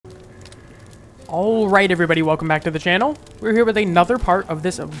Alright everybody, welcome back to the channel. We're here with another part of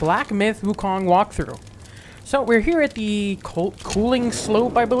this Black Myth Wukong walkthrough. So we're here at the cooling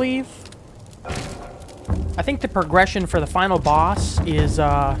slope, I believe. I think the progression for the final boss is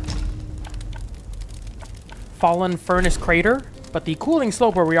Fallen Furnace Crater, but the cooling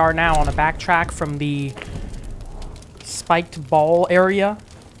slope where we are now on a backtrack from the spiked ball area.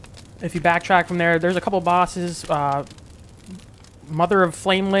 If you backtrack from there, there's a couple bosses, Mother of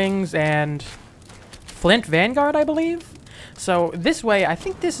Flamelings and Flint Vanguard, I believe. So this way, I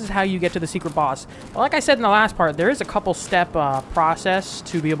think this is how you get to the secret boss. But like I said in the last part, there is a couple step process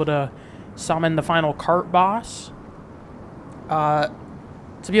to be able to summon the final cart boss. To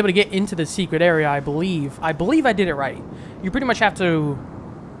be able to get into the secret area, I believe I did it right. You pretty much have to...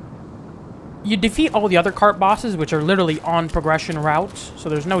 You defeat all the other cart bosses, which are literally on progression routes, so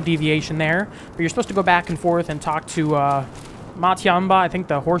there's no deviation there. But you're supposed to go back and forth and talk to Matiamba, I think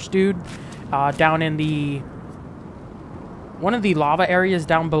the horse dude, down in the... one of the lava areas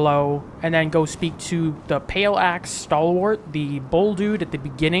down below, and then go speak to the Pale Axe Stalwart, the bull dude at the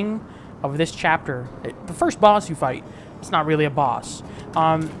beginning of this chapter. The first boss you fight. It's not really a boss.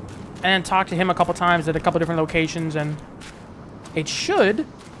 And then talk to him a couple times at a couple different locations, and it should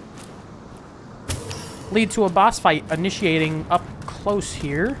lead to a boss fight initiating up close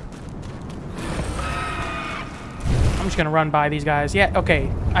here. I'm just gonna run by these guys. Yeah, okay.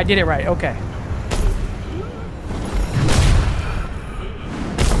 I did it right. Okay.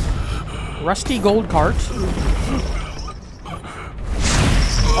 Rusty gold cart.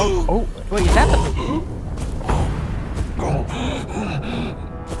 Oh, wait, is that the...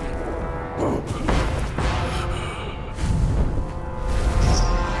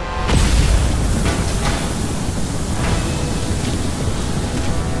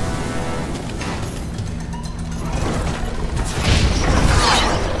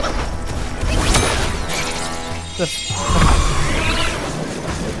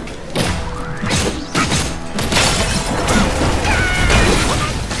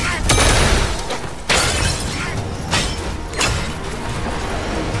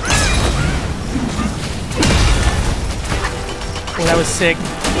 Oh, that was sick.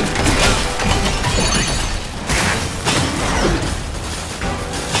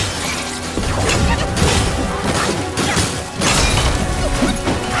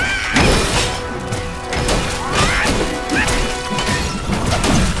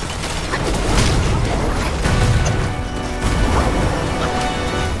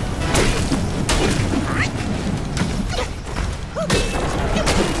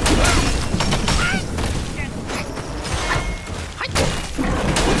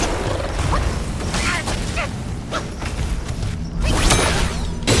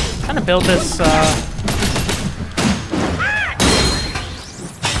 Trying to build this, there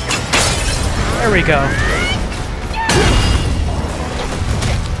we go.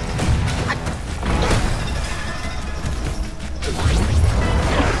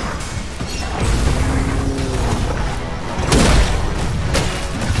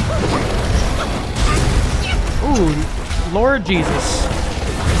 Ooh, Lord Jesus.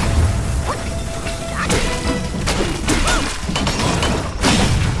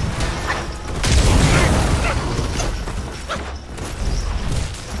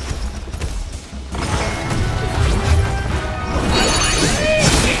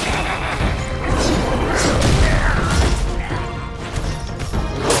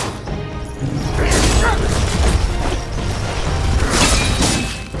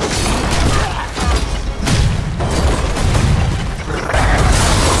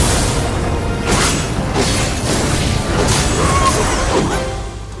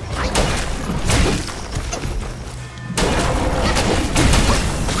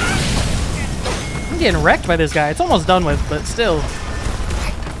 Getting wrecked by this guy. It's almost done with, but still.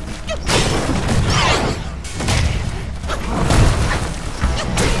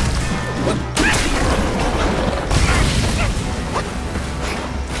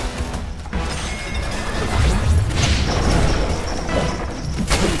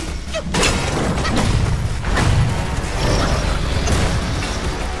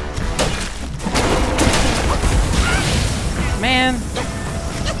 Man.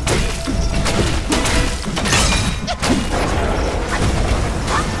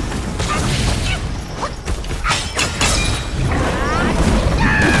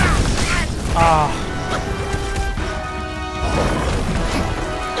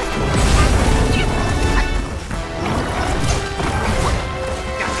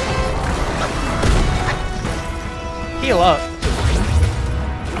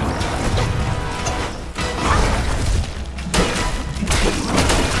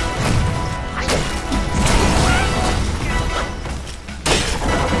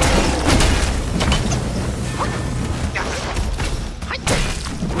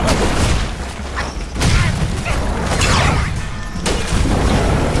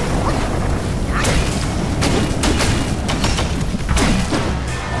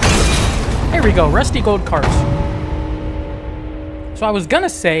 there we go, rusty gold carts. So I was gonna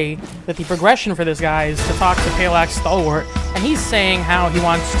say that the progression for this guy is to talk to Palax Stalwart, and he's saying how he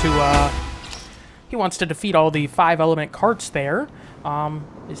wants to defeat all the 5-element carts there.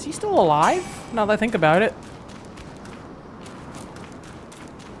 Is he still alive? Now that I think about it.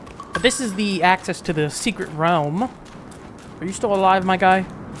 But this is the access to the secret realm. Are you still alive, my guy?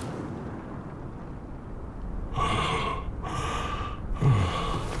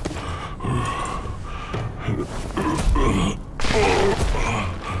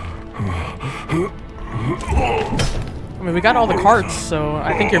 I mean, we got all the carts, so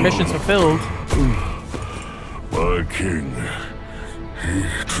I think your mission's fulfilled. My king, he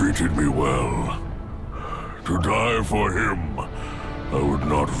treated me well. To die for him, I would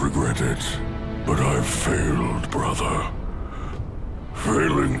not regret it. But I failed, brother.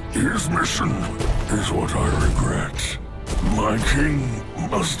 Failing his mission is what I regret. My king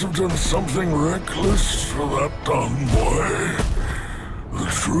must have done something reckless for that dumb boy. The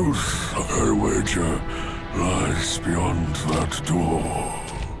truth, I wager, lies beyond that door.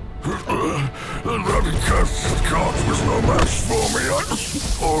 That cursed cart was no match for me.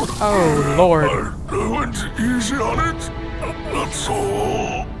 Oh, Lord. I went easy on it. That's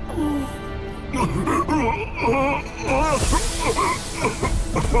all.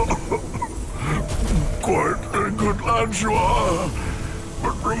 Quite a good lad you are.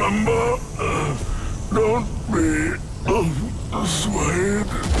 But remember, don't be swayed.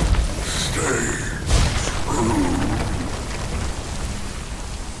 Stay true.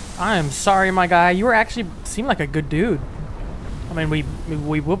 I am sorry, my guy. You were actually seemed like a good dude. I mean, we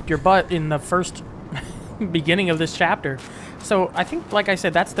whooped your butt in the first beginning of this chapter. So I think, like I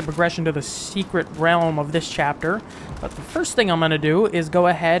said, that's the progression to the secret realm of this chapter. But the first thing I'm going to do is go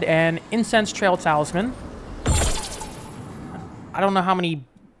ahead and incense Trail Talisman. I don't know how many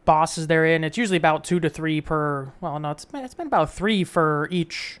bosses they're in. It's usually about 2 to 3 per... Well, no, it's been about 3 for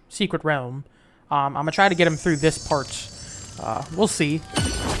each secret realm. I'm going to try to get them through this part. We'll see.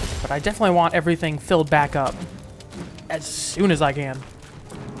 But I definitely want everything filled back up as soon as I can.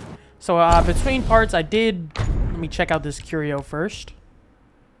 So between parts, I did... Let me check out this curio first.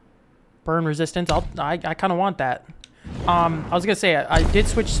 Burn resistance. I kind of want that. I was gonna say I did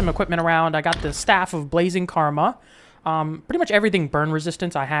switch some equipment around. I got the Staff of Blazing Karma. Pretty much everything burn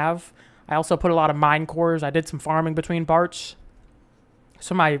resistance I have. I also put a lot of mine cores. I did some farming between parts.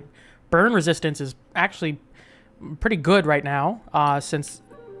 So my burn resistance is actually pretty good right now. Since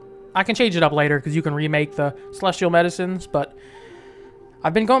I can change it up later because you can remake the Celestial Medicines, but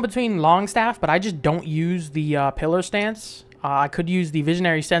I've been going between Longstaff, but I just don't use the Pillar Stance. I could use the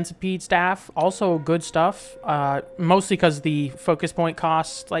Visionary Centipede Staff. Also good stuff, mostly because the focus point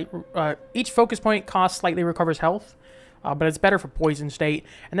costs, each focus point cost slightly recovers health, but it's better for Poison State.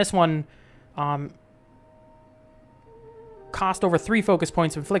 And this one cost over 3 focus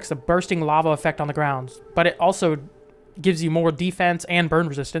points, inflicts a bursting lava effect on the ground, but it also gives you more defense and burn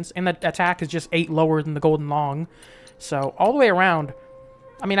resistance, and the attack is just 8 lower than the Golden Long. So all the way around...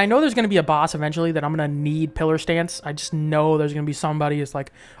 I mean, I know there's going to be a boss eventually that I'm going to need Pillar Stance. I just know there's going to be somebody who's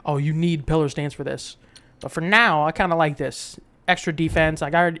like, oh, you need Pillar Stance for this. But for now, I kind of like this. Extra defense.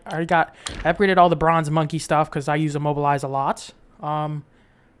 I upgraded all the Bronze Monkey stuff because I use Immobilize a lot.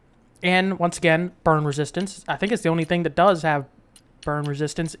 And once again, burn resistance. I think it's the only thing that does have burn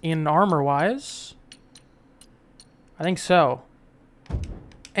resistance in armor-wise. I think so.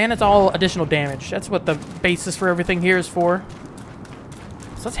 And it's all additional damage. That's what the basis for everything here is for.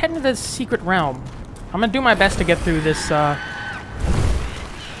 So let's head into the secret realm. I'm going to do my best to get through this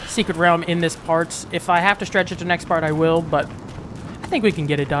secret realm in this part. If I have to stretch it to the next part, I will, but I think we can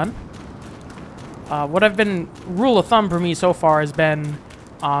get it done. Rule of thumb for me so far has been,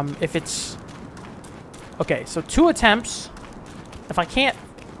 if it's... Okay, so 2 attempts. If I can't...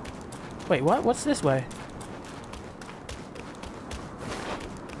 Wait, what? What's this way?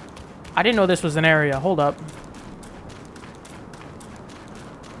 I didn't know this was an area. Hold up.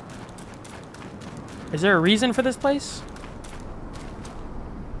 Is there a reason for this place?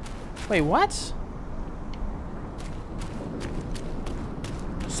 Wait, what?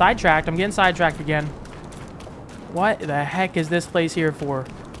 Sidetracked. I'm getting sidetracked again. What the heck is this place here for?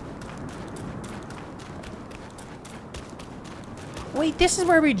 Wait, this is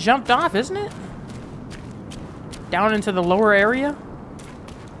where we jumped off, isn't it? Down into the lower area?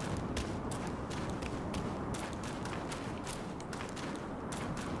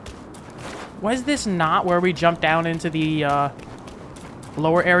 Was this not where we jumped down into the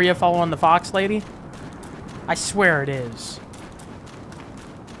lower area following the fox lady? I swear it is.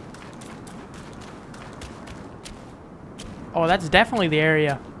 Oh, that's definitely the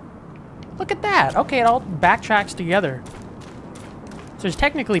area. Look at that. Okay, it all backtracks together. So there's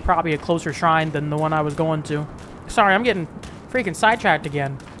technically probably a closer shrine than the one I was going to. Sorry, I'm getting freaking sidetracked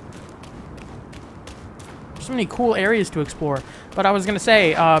again. So many cool areas to explore. But I was going to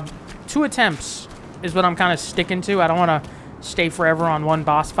say, 2 attempts is what I'm kind of sticking to. I don't want to stay forever on one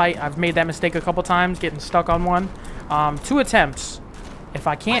boss fight. I've made that mistake a couple times, getting stuck on one. 2 attempts. If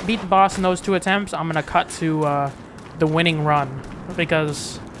I can't beat the boss in those 2 attempts, I'm going to cut to the winning run.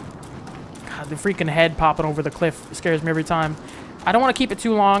 Because, God, the freaking head popping over the cliff scares me every time. I don't want to keep it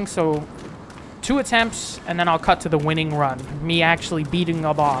too long, so 2 attempts, and then I'll cut to the winning run. Me actually beating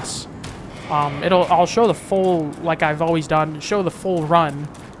a boss. I'll show the full, like I've always done, show the full run.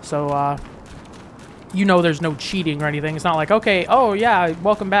 So, you know there's no cheating or anything. It's not like, okay, oh yeah,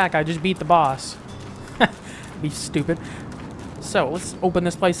 welcome back, I just beat the boss. Be stupid. So, let's open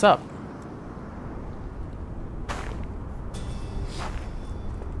this place up.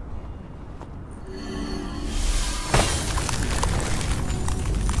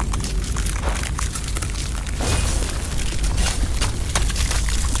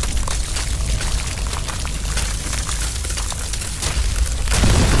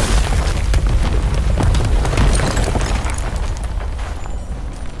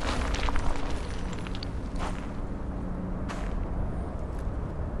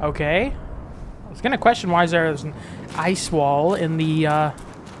 Okay. I was gonna question why there's an ice wall in the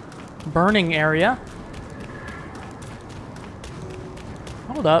burning area.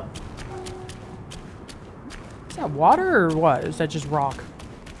 Hold up. Is that water or what? Is that just rock?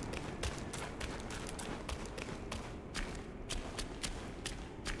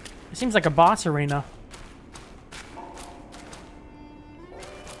 It seems like a boss arena.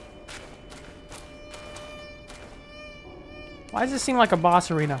 Why does this seem like a boss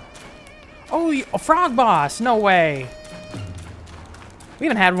arena? Oh, a frog boss! No way! We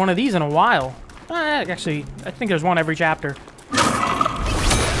haven't had one of these in a while. Actually, I think there's one every chapter.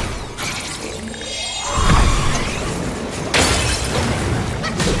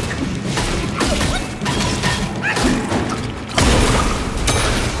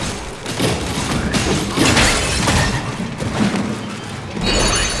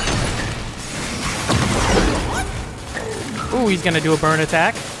 Ooh, he's gonna do a burn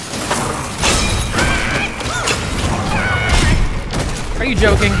attack. Are you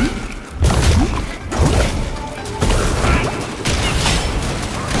joking?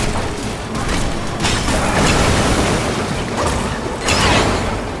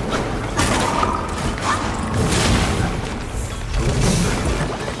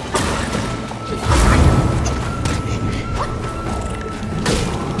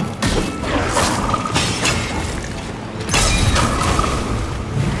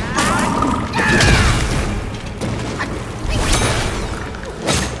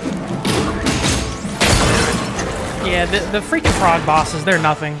 Yeah, the freaking frog bosses, they're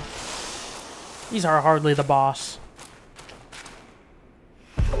nothing. These are hardly the boss.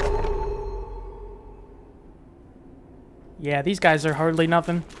 Yeah, these guys are hardly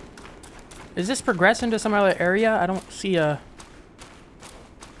nothing. Is this progress into some other area? I don't see a...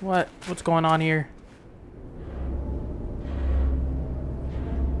 What's going on here?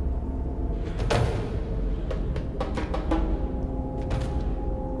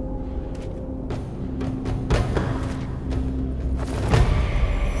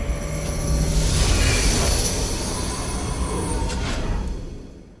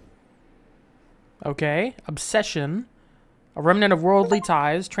 Okay, obsession. A remnant of worldly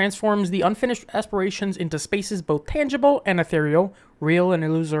ties transforms the unfinished aspirations into spaces both tangible and ethereal, real and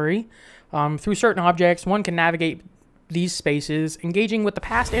illusory. Through certain objects, one can navigate these spaces, engaging with the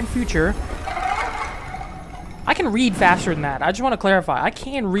past and future. I can read faster than that. I just want to clarify. I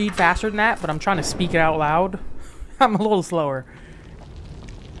can read faster than that, but I'm trying to speak it out loud. I'm a little slower.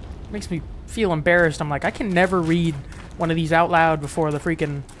 Makes me feel embarrassed. I'm like, I can never read one of these out loud before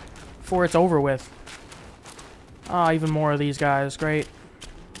it's over with. Oh, even more of these guys. Great.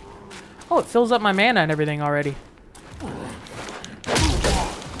 Oh, it fills up my mana and everything already.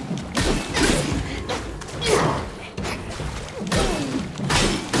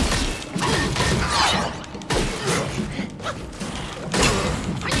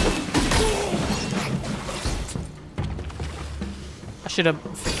 I should have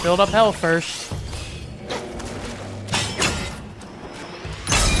filled up health first.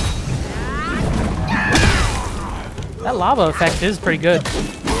 That lava effect is pretty good.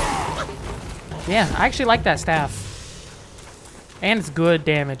 Yeah, I actually like that staff. And it's good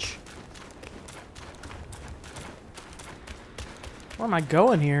damage. Where am I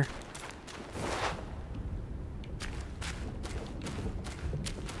going here?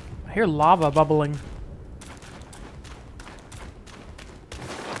 I hear lava bubbling.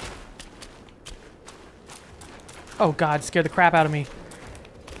 Oh god, scared the crap out of me.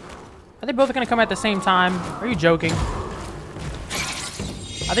 Are they both gonna come at the same time? Are you joking?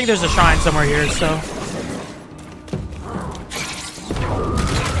 I think there's a shrine somewhere here, so...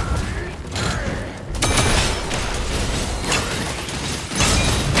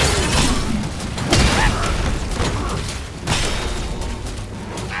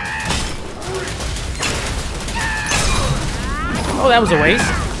 Oh, that was a waste.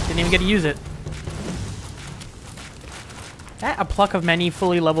 Didn't even get to use it. That a pluck of many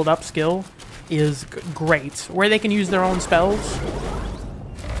fully leveled up skill is great. Where they can use their own spells.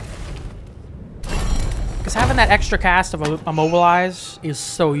 Because having that extra cast of immobilize is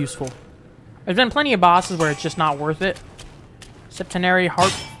so useful. There's been plenty of bosses where it's just not worth it. Septenary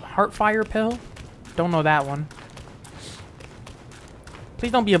Heartfire Pill? Don't know that one.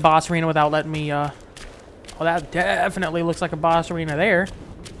 Please don't be a boss arena without letting me, Oh, that definitely looks like a boss arena there.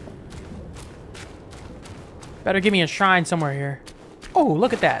 Better give me a shrine somewhere here. Oh,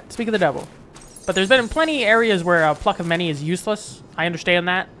 look at that. Speak of the devil. But there's been plenty of areas where a pluck of many is useless. I understand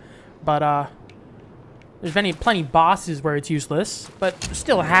that. But, there's plenty bosses where it's useless. But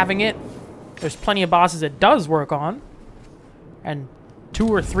still having it, there's plenty of bosses it does work on. And 2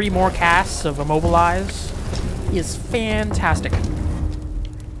 or 3 more casts of Immobilize is fantastic.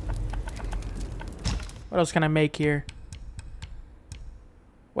 What else can I make here?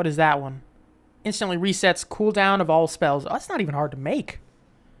 What is that one? Instantly resets cooldown of all spells. Oh, that's not even hard to make.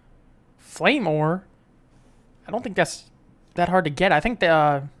 Flame ore? I don't think that's that hard to get. I think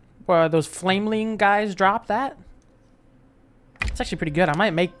the, those flameling guys drop that. It's actually pretty good. I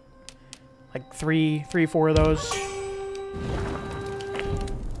might make like 3, 4 of those.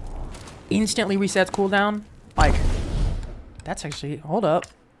 Instantly resets cooldown? Like, that's actually... Hold up.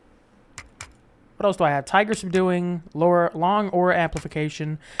 What else do I have? Tiger Subduing, long aura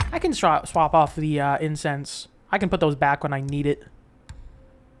amplification. I can swap off the incense. I can put those back when I need it.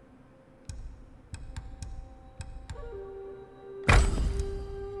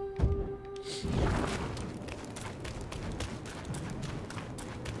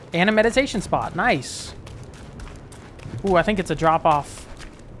 And a meditation spot. Nice. Ooh, I think it's a drop off.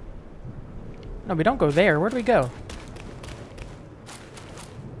 No, we don't go there. Where do we go?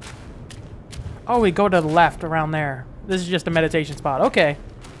 Oh, we go to the left around there. This is just a meditation spot. Okay.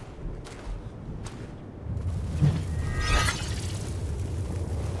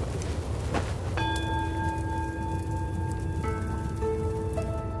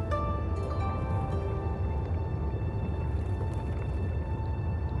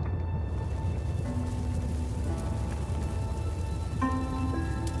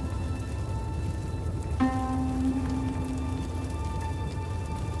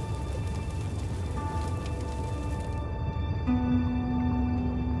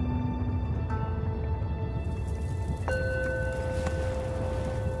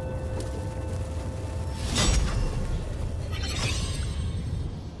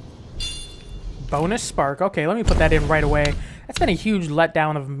 Bonus spark. Okay, let me put that in right away. That's been a huge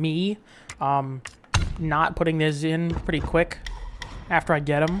letdown of me. Not putting this in pretty quick after I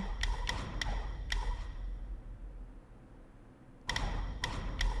get them.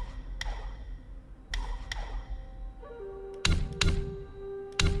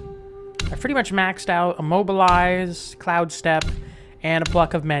 I've pretty much maxed out Immobilize, Cloud Step, and a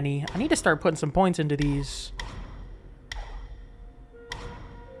pluck of many. I need to start putting some points into these.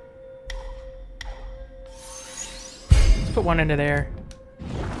 Put one into there.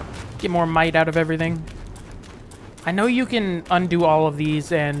 Get more might out of everything. I know you can undo all of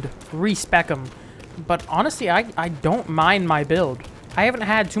these and respec them, but honestly, I don't mind my build. I haven't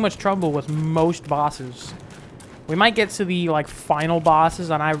had too much trouble with most bosses. We might get to the like final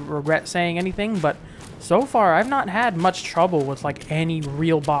bosses and I regret saying anything, but so far I've not had much trouble with like any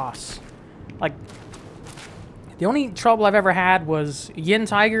real boss. Like, the only trouble I've ever had was Yin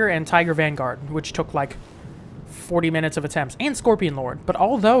Tiger and Tiger Vanguard, which took like 40 minutes of attempts, and Scorpion Lord. But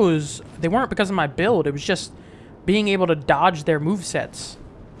all those, they weren't because of my build. It was just being able to dodge their movesets.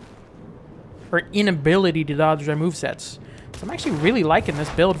 Or inability to dodge their movesets. So I'm actually really liking this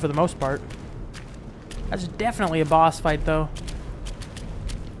build for the most part. That's definitely a boss fight, though.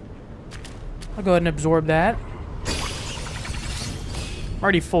 I'll go ahead and absorb that. I'm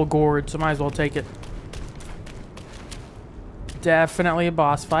already full gourd, so might as well take it. Definitely a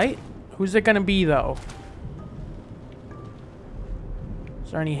boss fight. Who's it gonna be, though?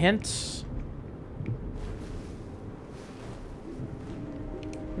 Is there any hints?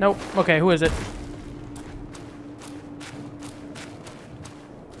 Nope. Okay, who is it?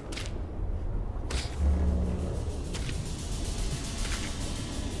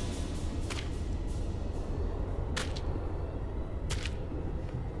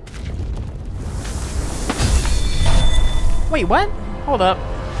 Wait, what? Hold up.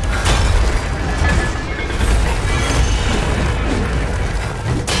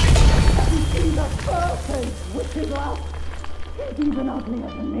 He's a perfect wicked lass. He's even uglier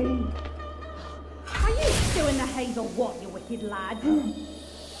than me. Are you still in the haze or what, you wicked lad?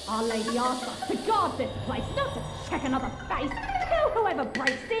 Our Lady asked us to guard this place, not to check another face. Kill whoever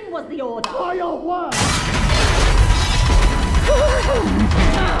breaks in was the order. By your word!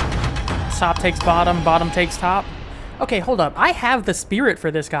 Top takes bottom, bottom takes top. Okay, hold up. I have the spirit for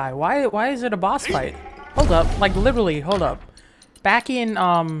this guy. Why is it a boss fight? Hold up. Like, literally, hold up. Back in,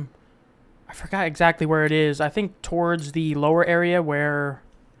 I forgot exactly where it is. I think towards the lower area where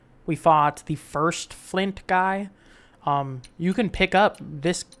we fought the first Flint guy. You can pick up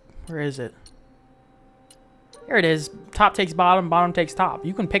this... Where is it? Here it is. Top takes bottom, bottom takes top.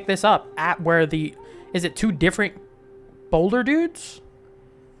 You can pick this up at where the... Is it two different boulder dudes?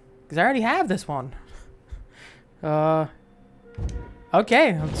 Because I already have this one.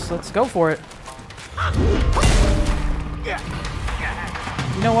 Okay, let's go for it.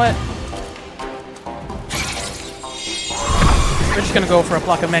 You know what? We're just gonna go for a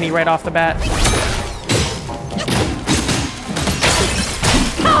pluck of many right off the bat.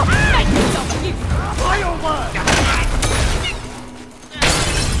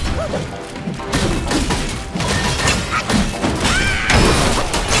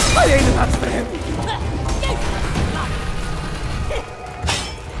 I ain't enough for him.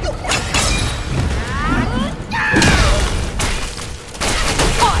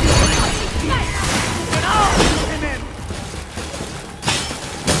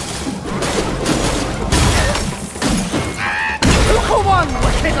 Come on,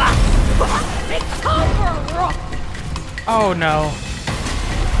 wicked lass! It's time for a rock! Oh no.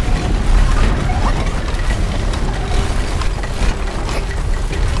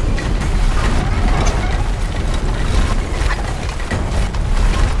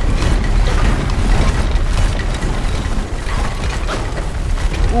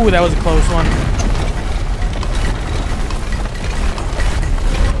 Ooh, that was a close one.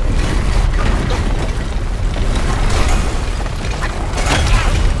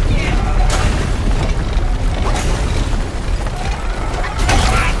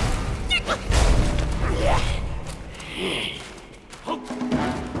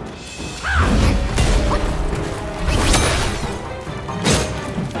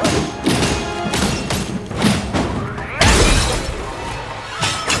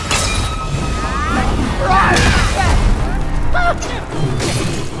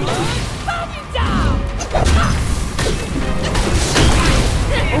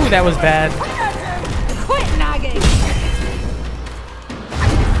 Ooh, that was bad. Quit nagging!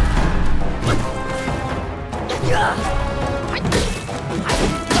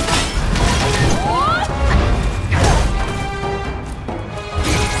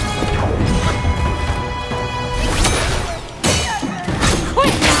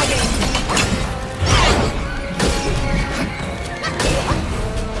 Quit nagging!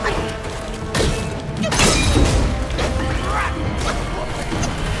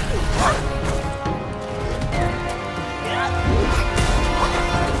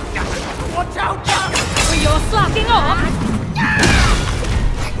 Watch out! Well, you're slacking off!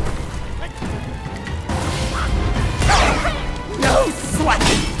 No sweat!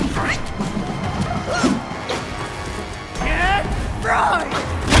 Get right!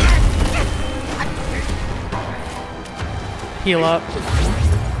 Heal up.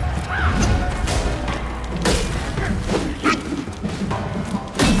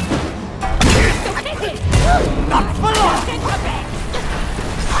 Not for long!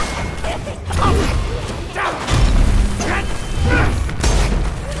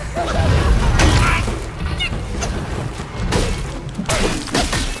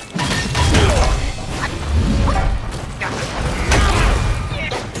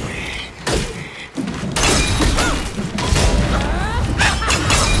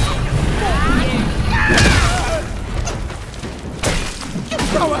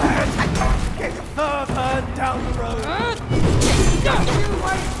 Go ahead! Get further down the road!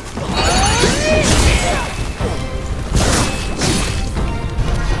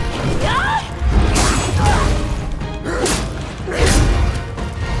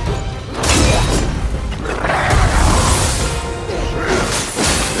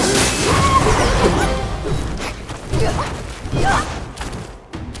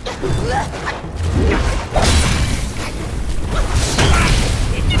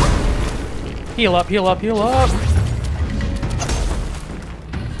 Heal up, heal up, heal up.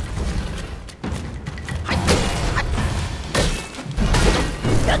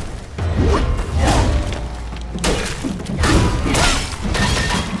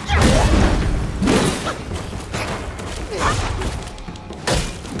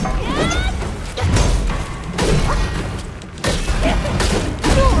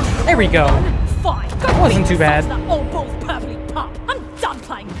 There we go. Fine. That wasn't too bad. That old bull's perfectly pumped. I'm done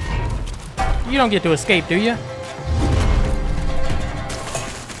playing. You don't get to escape, do you?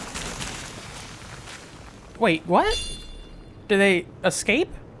 Wait, what? Do they escape?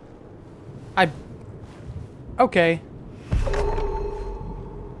 Okay.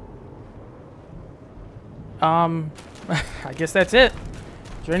 I guess that's it.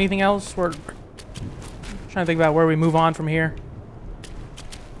 Is there anything else? We're trying to think about where we move on from here.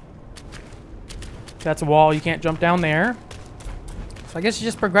 That's a wall. You can't jump down there. So I guess it's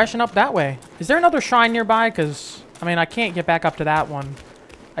just progression up that way. Is there another shrine nearby? Because, I mean, I can't get back up to that one.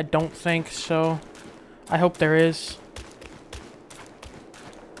 I don't think so. I hope there is.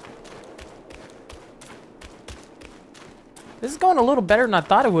 This is going a little better than I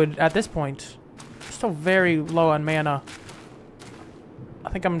thought it would at this point. Still very low on mana.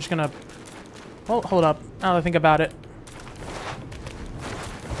 I think I'm just gonna... Oh, hold up. Now that I think about it.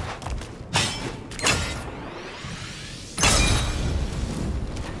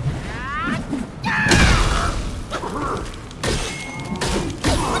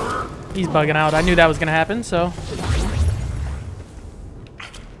 He's bugging out. I knew that was gonna happen, so...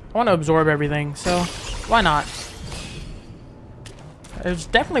 I want to absorb everything, so why not? There's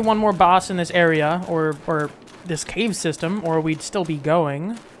definitely one more boss in this area, or this cave system, or we'd still be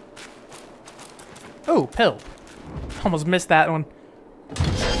going. Oh, pill. Almost missed that one.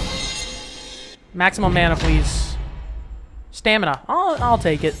 Maximum mana, please. Stamina. I'll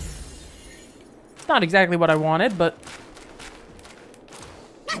take it. It's not exactly what I wanted, but...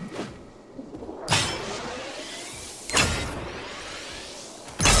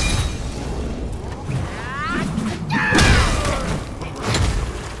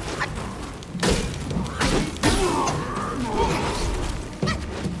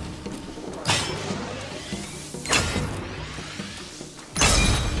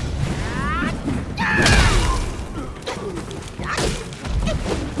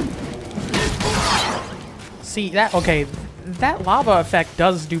 See, that, okay, that lava effect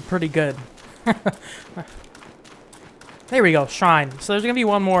does do pretty good. There we go, shrine. So there's gonna be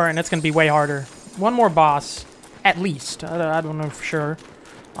one more, and it's gonna be way harder. One more boss, at least. I don't know for sure.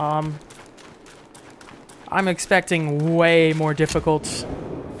 I'm expecting way more difficult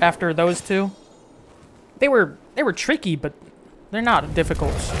after those two. They were tricky, but they're not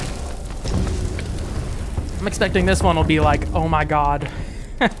difficult. I'm expecting this one will be like, oh my god,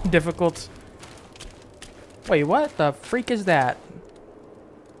 difficult. Wait, what the freak is that?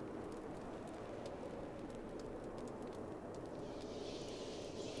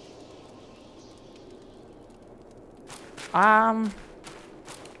 I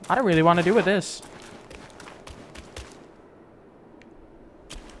don't really want to do with this.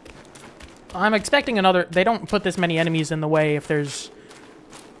 I'm expecting another... They don't put this many enemies in the way if there's...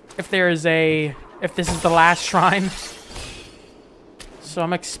 If this is the last shrine. So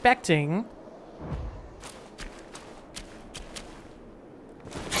I'm expecting...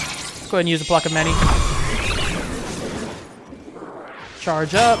 Go ahead and use the Pluck of Many.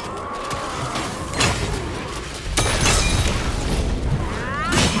 Charge up.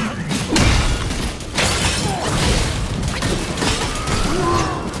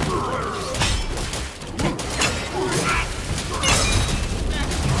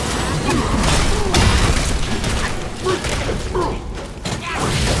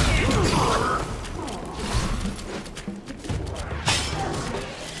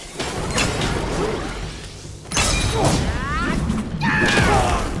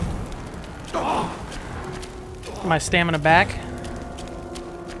 My stamina back.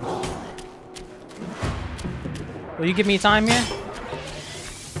 Will you give me time here?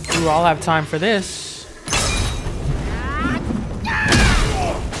 Ooh, I'll have time for this.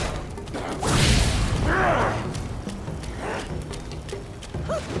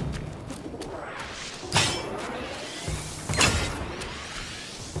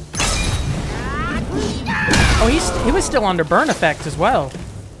 Oh, he was still under burn effect as well.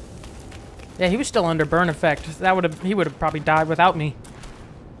 Yeah, he was still under burn effect. He would have probably died without me.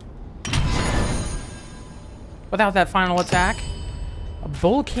 Without that final attack. A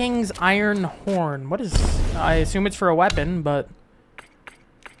Bull King's Iron Horn. What is... I assume it's for a weapon, but...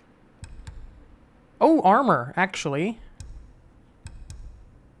 Oh, armor, actually.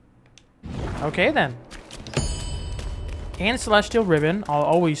 Okay, then. And Celestial Ribbon. I'll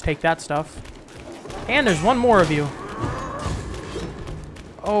always take that stuff. And there's one more of you.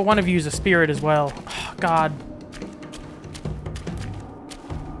 Oh, one of you is a spirit as well. Oh, God.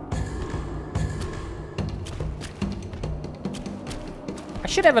 I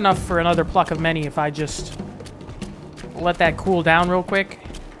should have enough for another Pluck of Many if I just let that cool down real quick.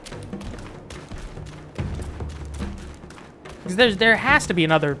 Because there has to be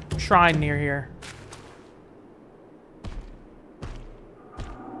another shrine near here.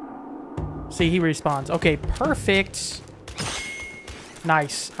 See, he respawns. Okay, perfect.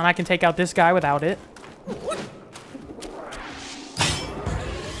 Nice. And I can take out this guy without it.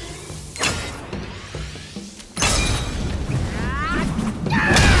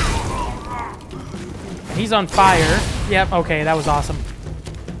 He's on fire. Yep, okay, that was awesome.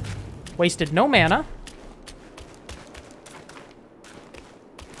 Wasted no mana.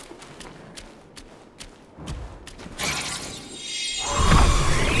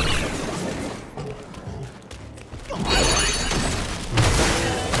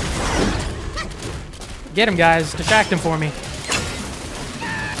 Get him, guys. Distract him for me.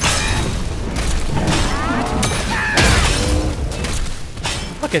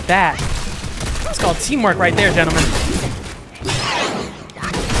 Look at that. It's called teamwork right there, gentlemen.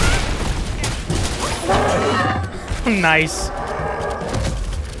 Nice.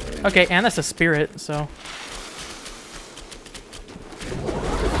 Okay, and that's a spirit, so...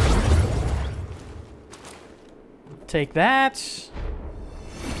 Take that.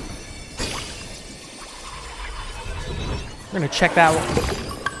 We're gonna check that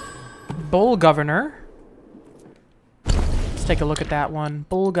one. Bull Governor. Let's take a look at that one.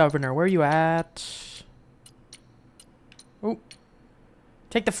 Bull Governor, where are you at? Ooh.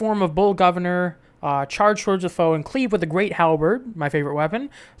 Take the form of Bull Governor, charge towards the foe, and cleave with a great halberd, my favorite weapon,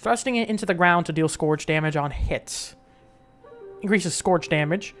 thrusting it into the ground to deal scorch damage on hits. Increases scorch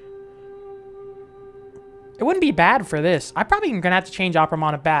damage. It wouldn't be bad for this. I'm probably going to have to change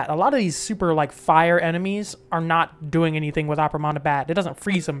Oppermana Bat. A lot of these super, like, fire enemies are not doing anything with Oppermana Bat. It doesn't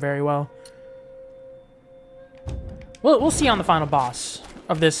freeze them very well. We'll see on the final boss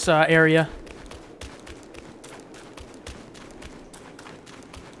of this area.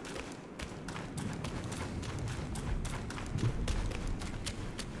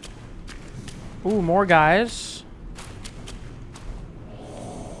 Ooh, more guys.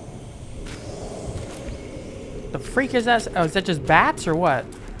 The freak is that? Oh, is that just bats or what?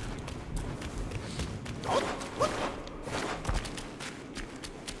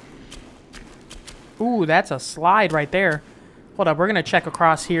 Ooh, that's a slide right there. Hold up, we're gonna check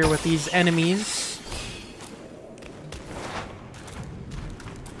across here with these enemies.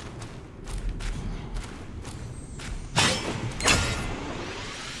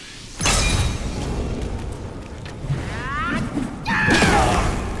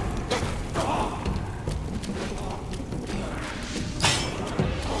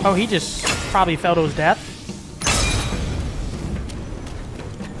 Oh, he just probably fell to his death.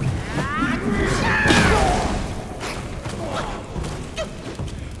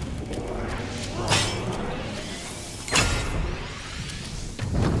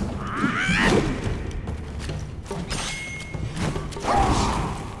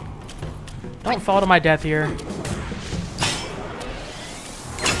 Don't fall to my death here.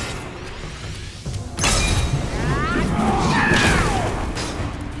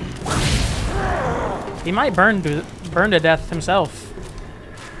 He might burn to death himself.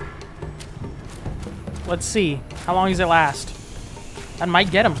 Let's see. How long does it last? That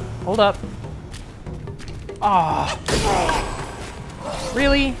might get him. Hold up. Ah. Oh.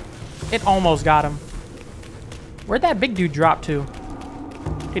 Really? It almost got him. Where'd that big dude drop to?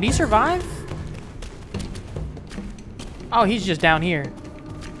 Did he survive? Oh, he's just down here.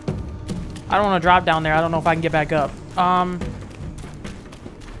 I don't want to drop down there. I don't know if I can get back up.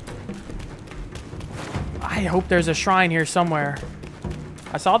 I hope there's a shrine here somewhere.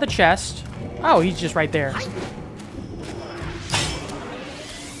 I saw the chest. Oh, he's just right there.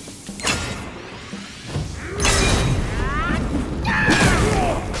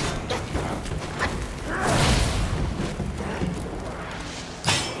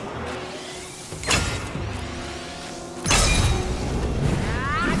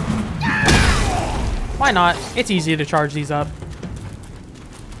 Why not? It's easy to charge these up.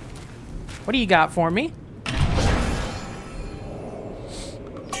 What do you got for me?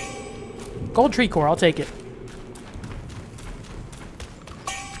 Gold tree core, I'll take it.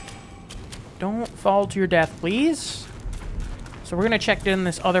 Don't fall to your death, please. So we're gonna check in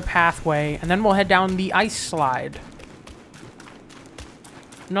this other pathway, and then we'll head down the ice slide.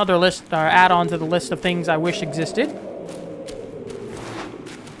 Another list, or add-on to the list of things I wish existed.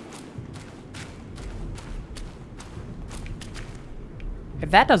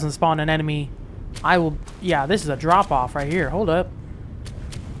 If that doesn't spawn an enemy, I will... Yeah, this is a drop-off right here. Hold up.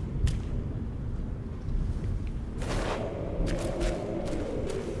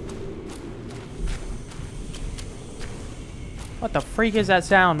 What the freak is that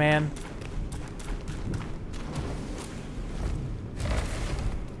sound, man?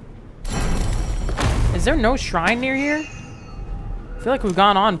 Is there no shrine near here? I feel like we've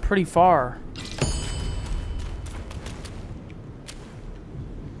gone on pretty far.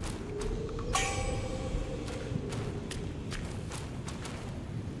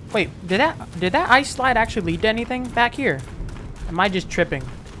 Wait, did that ice slide actually lead to anything back here? Am I just tripping?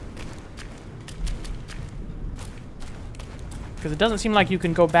 Because it doesn't seem like you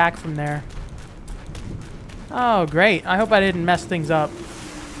can go back from there. Oh, great. I hope I didn't mess things up.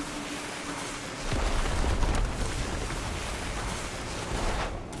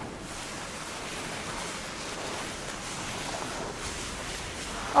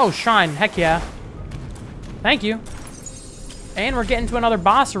 Oh, shrine. Heck yeah. Thank you. And we're getting to another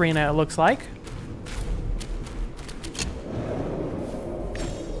boss arena, it looks like.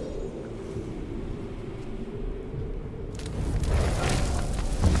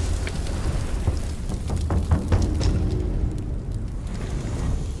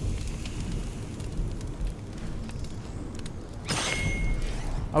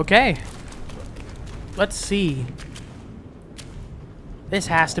 Okay. Let's see. This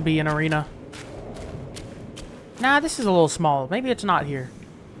has to be an arena. Nah, this is a little small. Maybe it's not here.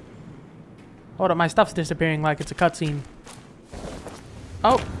 Hold up, my stuff's disappearing like it's a cutscene.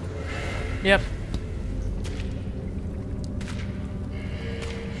 Oh. Yep.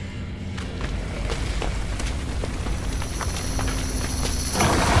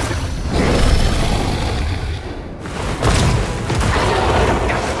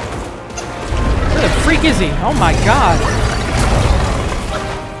 Where the freak is he? Oh my god.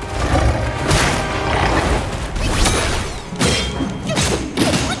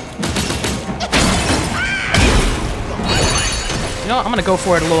 You know what? I'm gonna go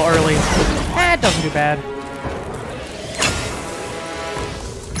for it a little early. Eh, it doesn't do bad.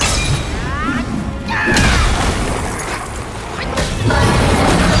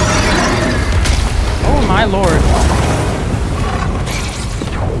 Oh my lord.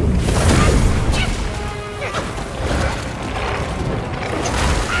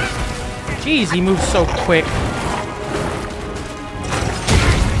 Jeez, he moves so quick.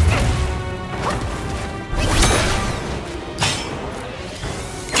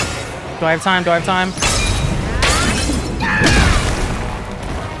 Do I have time? Do I have time?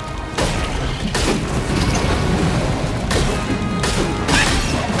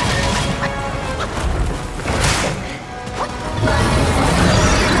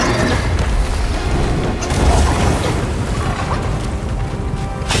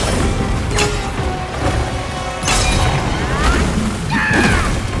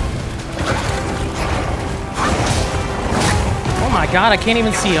 Oh my god, I can't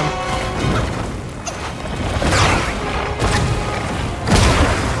even see him.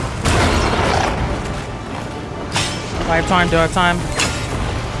 Do I have time? Do I have time?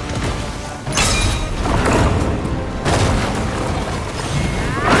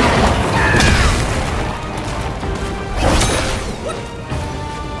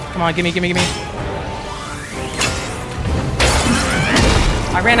 Come on, gimme, gimme, gimme.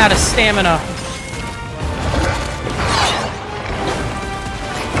 I ran out of stamina.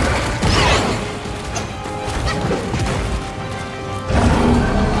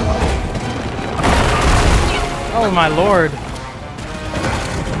 Oh my lord.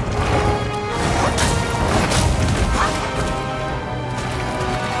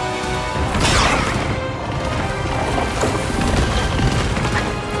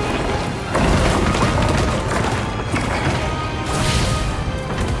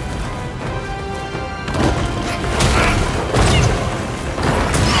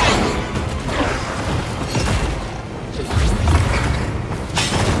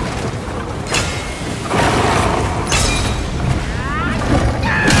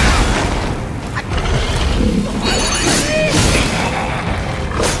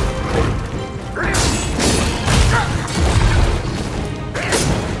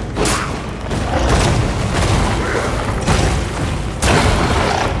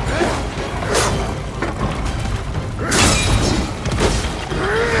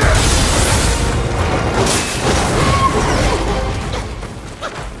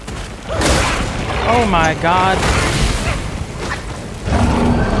 Oh my god.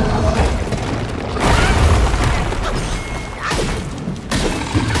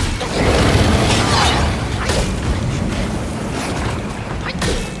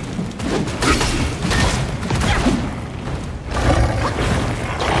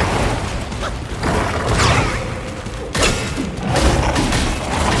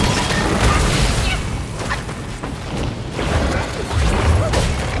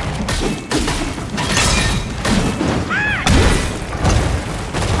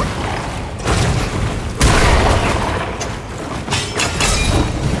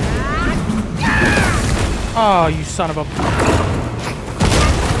 Oh, you son of a...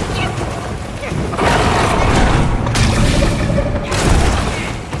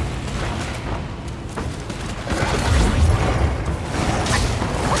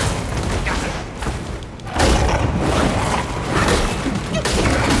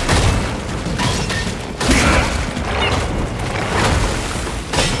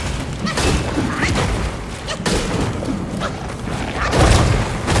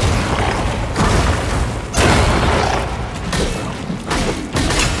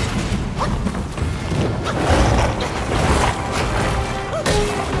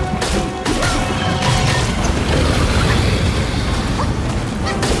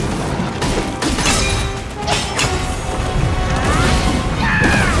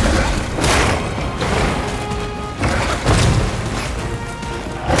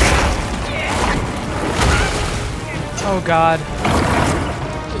 Oh God.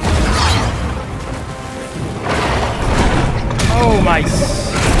 Oh my...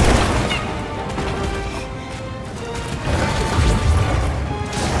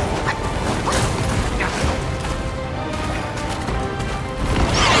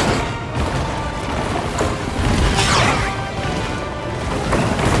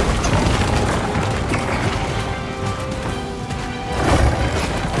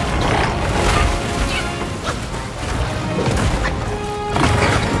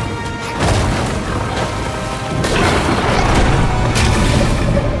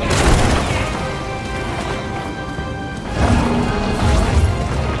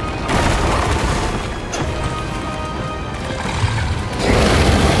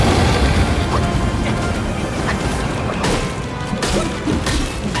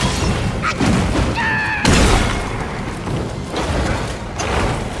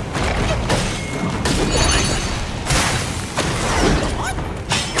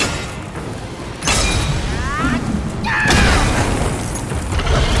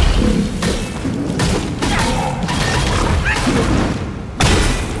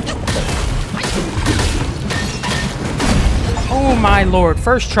 My lord,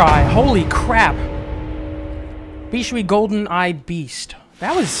 first try. Holy crap. Bishui Golden Eye Beast.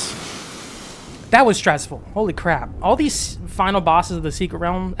 That was stressful. Holy crap. All these final bosses of the Secret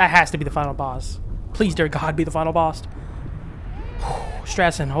Realm, that has to be the final boss. Please, dear God, be the final boss. Whew,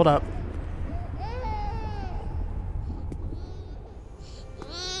 stressing. Hold up.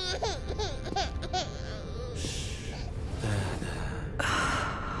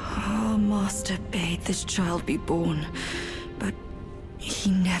 Our master bade this child be born, but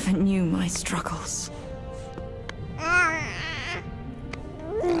he never knew my struggles. How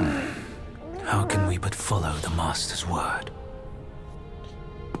can we but follow the master's word?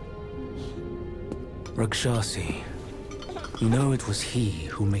 Rakshasi, you know it was he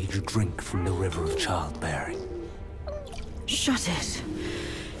who made you drink from the river of childbearing. Shut it.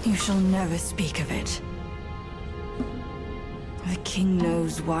 You shall never speak of it. The king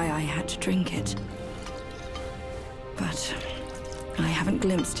knows why I had to drink it. But I haven't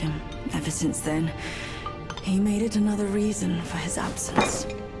glimpsed him ever since then. He made it another reason for his absence.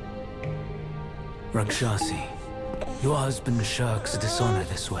 Rakshasi, your husband shirks dishonor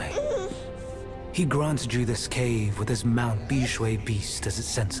this way. He granted you this cave with his Mount Bishui beast as its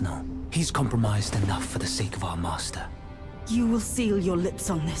sentinel. He's compromised enough for the sake of our master. You will seal your lips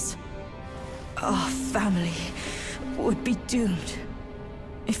on this. Our family would be doomed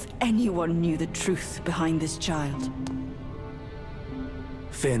if anyone knew the truth behind this child.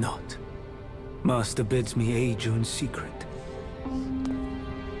 Fear not. Master bids me aid you in secret.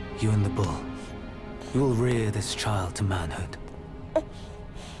 You and the bull, you will rear this child to manhood.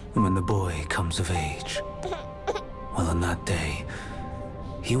 And when the boy comes of age, well, on that day,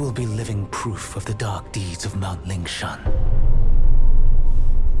 he will be living proof of the dark deeds of Mount Lingshan.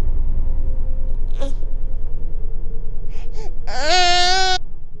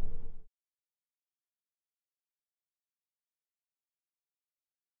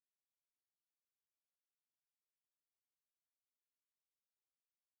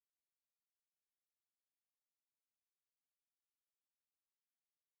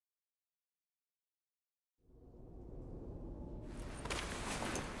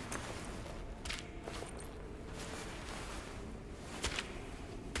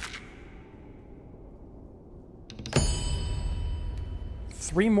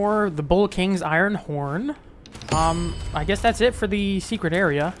 Three more, the Bull King's Iron Horn. I guess that's it for the secret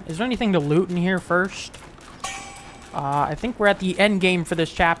area. Is there anything to loot in here first? I think we're at the end game for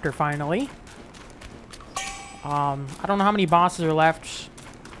this chapter, finally. I don't know how many bosses are left.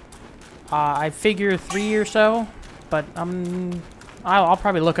 I figure 3 or so, but I'll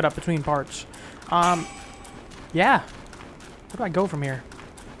probably look it up between parts. Yeah. Where do I go from here?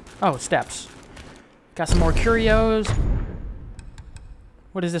 Oh, steps. Got some more curios.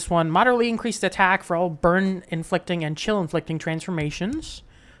 What is this one? Moderately increased attack for all burn inflicting and chill inflicting transformations.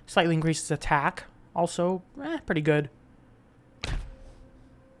 Slightly increases attack. Also, pretty good.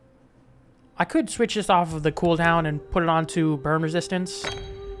 I could switch this off of the cooldown and put it onto burn resistance.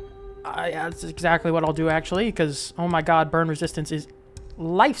 Yeah, that's exactly what I'll do, actually, because, oh my god, burn resistance is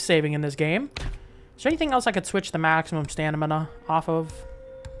life-saving in this game. Is there anything else I could switch the maximum stamina off of?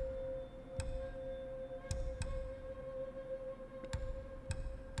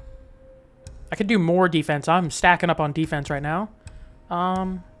 I could do more defense. I'm stacking up on defense right now.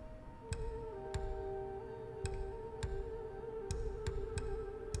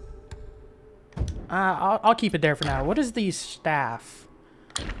 I'll keep it there for now. What is the staff?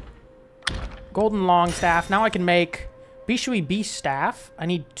 Golden long staff. Now I can make Bishui beast staff. I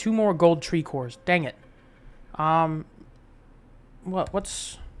need 2 more gold tree cores. Dang it. What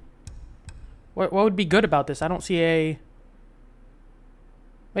would be good about this? I don't see a...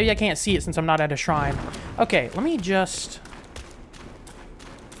 Maybe I can't see it since I'm not at a shrine. Okay, let me just...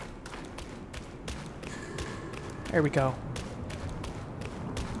 There we go.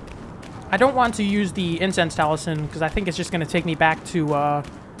 I don't want to use the incense talisman because I think it's just going to take me back to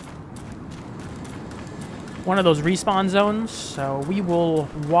one of those respawn zones. So we will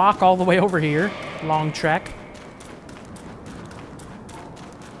walk all the way over here. Long trek.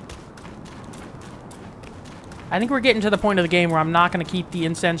 I think we're getting to the point of the game where I'm not going to keep the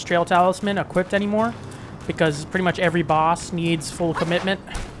incense trail talisman equipped anymore because pretty much every boss needs full commitment.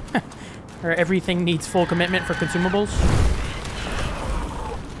 Or everything needs full commitment for consumables.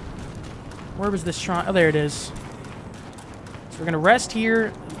 Where was this shrine? Oh, there it is. So we're going to rest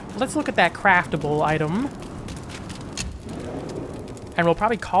here. Let's look at that craftable item. And we'll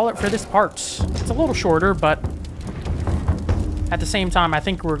probably call it for this part. It's a little shorter, but at the same time, I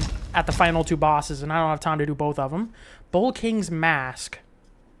think we're at the final 2 bosses, and I don't have time to do both of them. Bull King's Mask.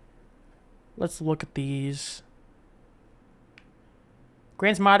 Let's look at these.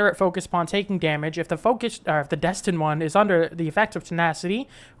 Grants moderate focus upon taking damage. If the Destined One is under the effect of tenacity,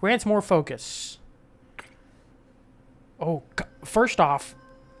 grants more focus. Oh, first off,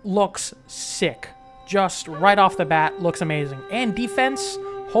 looks sick. Just right off the bat, looks amazing. And defense,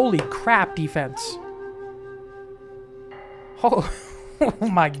 holy crap, defense. Oh, oh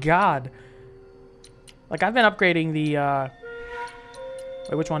my god. Like, I've been upgrading the,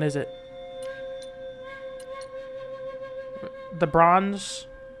 wait, which one is it? The bronze.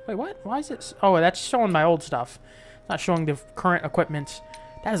 Wait, what? Why is it? Oh, that's showing my old stuff. It's not showing the current equipment.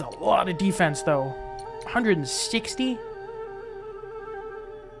 That is a lot of defense, though. 160?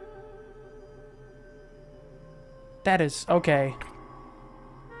 That is... Okay.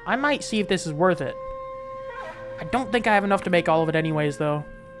 I might see if this is worth it. I don't think I have enough to make all of it anyways, though.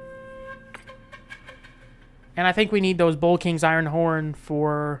 And I think we need those Bull King's Iron Horn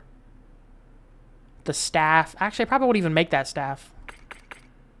for... the staff. Actually, I probably won't even make that staff.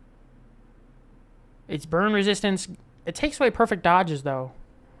 It's burn resistance. It takes away perfect dodges, though.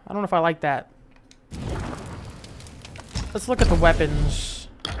 I don't know if I like that. Let's look at the weapons.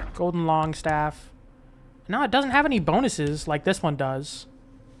 Golden long staff. No, it doesn't have any bonuses like this one does.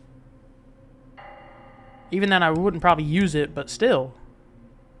 Even then, I wouldn't probably use it, but still.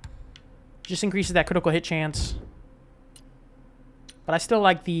 Just increases that critical hit chance. But I still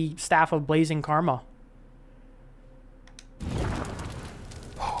like the Staff of Blazing Karma.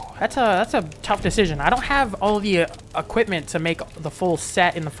 That's a tough decision. I don't have all the equipment to make the full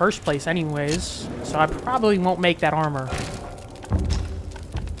set in the first place anyways, so I probably won't make that armor.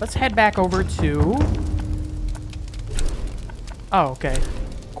 Let's head back over to... Oh, okay.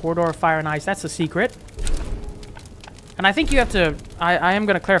 Corridor of Fire and Ice. That's the secret. And I think you have to... I am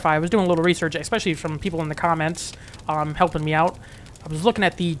going to clarify. I was doing a little research, especially from people in the comments helping me out. I was looking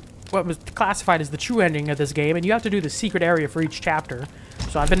at what was classified as the true ending of this game, and you have to do the secret area for each chapter.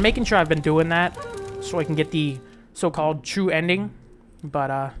 So I've been making sure I've been doing that so I can get the so-called true ending.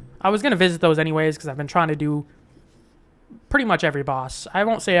 But I was going to visit those anyways because I've been trying to do pretty much every boss. I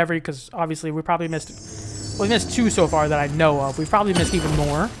won't say every because obviously we probably missed... Well, we missed 2 so far that I know of. We've probably missed even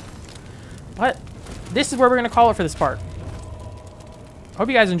more. But this is where we're going to call it for this part. Hope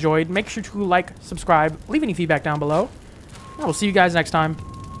you guys enjoyed. Make sure to like, subscribe, leave any feedback down below. I will see you guys next time.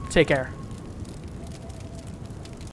 Take care.